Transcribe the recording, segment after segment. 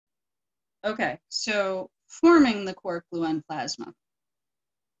Okay, so forming the quark gluon plasma.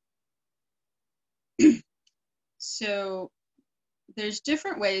 So there's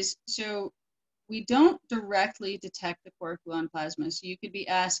different ways. So we don't directly detect the quark gluon plasma. So you could be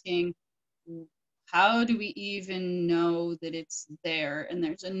asking, how do we even know that it's there? And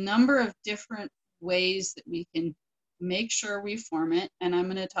there's a number of different ways that we can make sure we form it. And I'm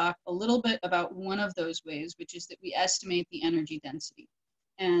going to talk a little bit about one of those ways, which is that we estimate the energy density.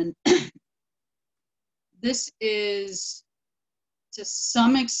 And this is, to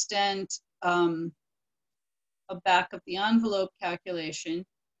some extent, a back of the envelope calculation.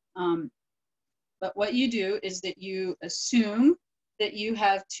 But what you do is that you assume that you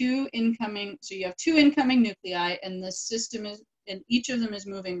have two incoming nuclei, and the system is, and each of them is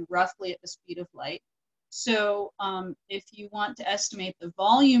moving roughly at the speed of light. So if you want to estimate the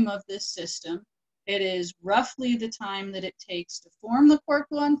volume of this system, it is roughly the time that it takes to form the quark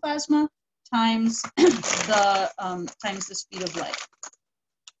gluon plasma times the speed of light.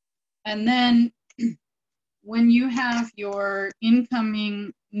 And then when you have your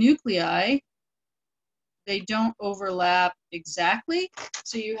incoming nuclei, they don't overlap exactly.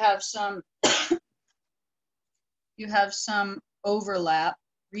 So you have some overlap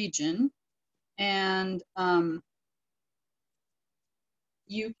region, and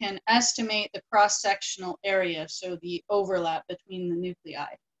you can estimate the cross-sectional area, so the overlap between the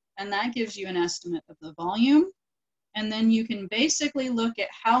nuclei. And that gives you an estimate of the volume. And then you can basically look at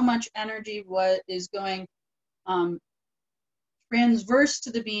how much energy is going transverse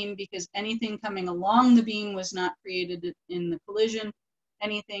to the beam, because anything coming along the beam was not created in the collision.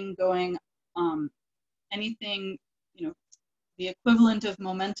 Anything going, the equivalent of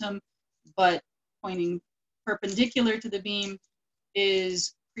momentum, but pointing perpendicular to the beam,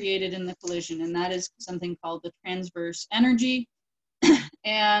 is created in the collision, and that is something called the transverse energy.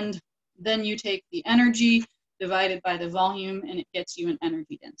 And then you take the energy divided by the volume, and it gets you an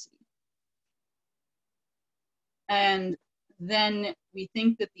energy density. And then we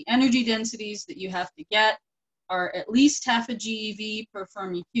think that the energy densities that you have to get are at least half a GeV per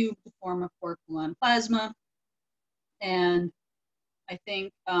Fermi cube to form a quark gluon plasma. And I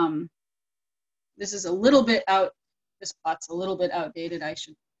think this is a little bit this plot's a little bit outdated. I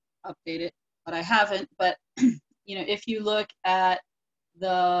should update it, but I haven't. But if you look at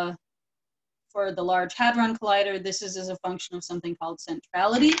for the Large Hadron Collider, this is as a function of something called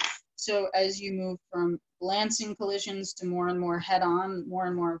centrality. So as you move from glancing collisions to more and more head-on, more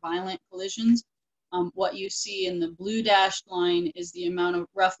and more violent collisions, what you see in the blue dashed line is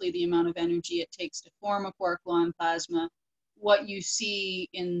roughly the amount of energy it takes to form a quark gluon plasma. What you see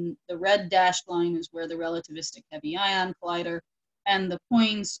in the red dashed line is where the relativistic heavy ion collider, and the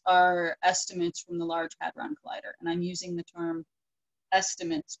points are estimates from the Large Hadron Collider. And I'm using the term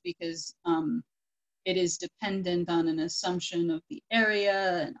estimates because it is dependent on an assumption of the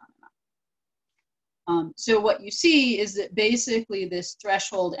area and on and on. So what you see is that basically this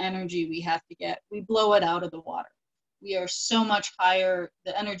threshold energy we have to get, we blow it out of the water. We are so much higher,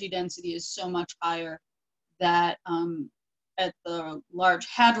 the energy density is so much higher that at the Large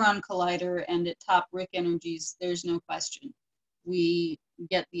Hadron Collider and at top RIC energies, there's no question. We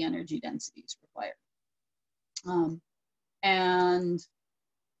get the energy densities required. And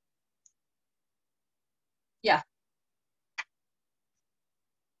yeah.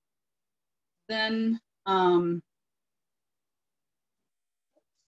 Then